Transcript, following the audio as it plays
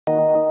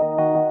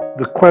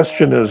the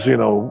question is,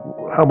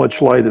 how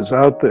much light is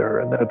out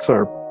there, and that's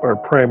our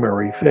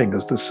primary thing,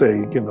 is to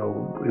say,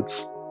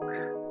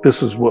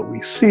 this is what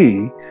we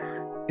see,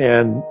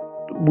 and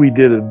we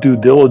did a due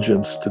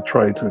diligence to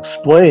try to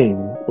explain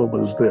what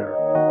was there.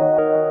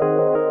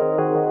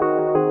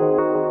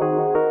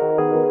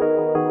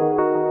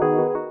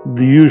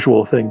 The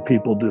usual thing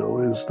people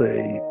do is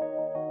they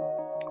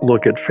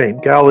look at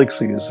faint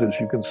galaxies, as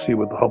you can see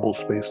with the Hubble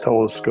Space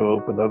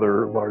Telescope and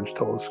other large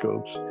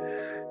telescopes,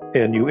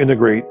 and you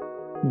integrate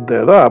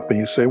that up and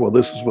you say, well,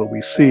 this is what we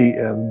see,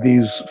 and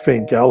these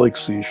faint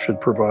galaxies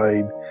should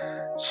provide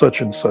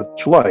such and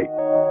such light.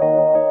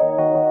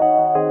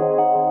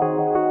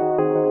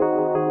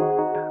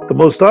 The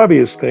most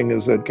obvious thing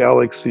is that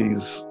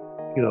galaxies,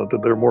 that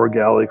there are more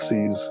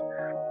galaxies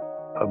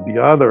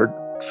beyond our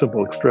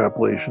simple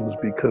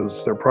extrapolations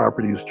because their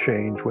properties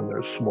change when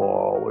they're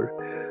small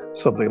or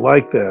something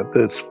like that.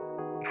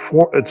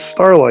 It's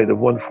starlight of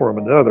one form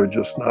or another,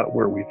 just not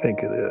where we think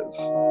it is.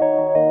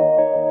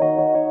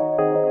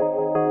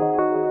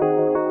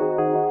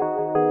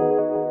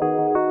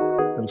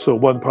 And so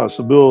one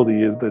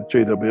possibility is that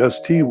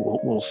JWST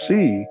will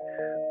see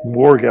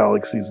more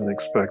galaxies than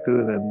expected,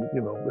 and then,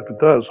 if it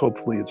does,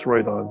 hopefully it's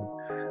right on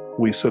what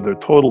we said their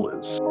total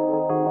is.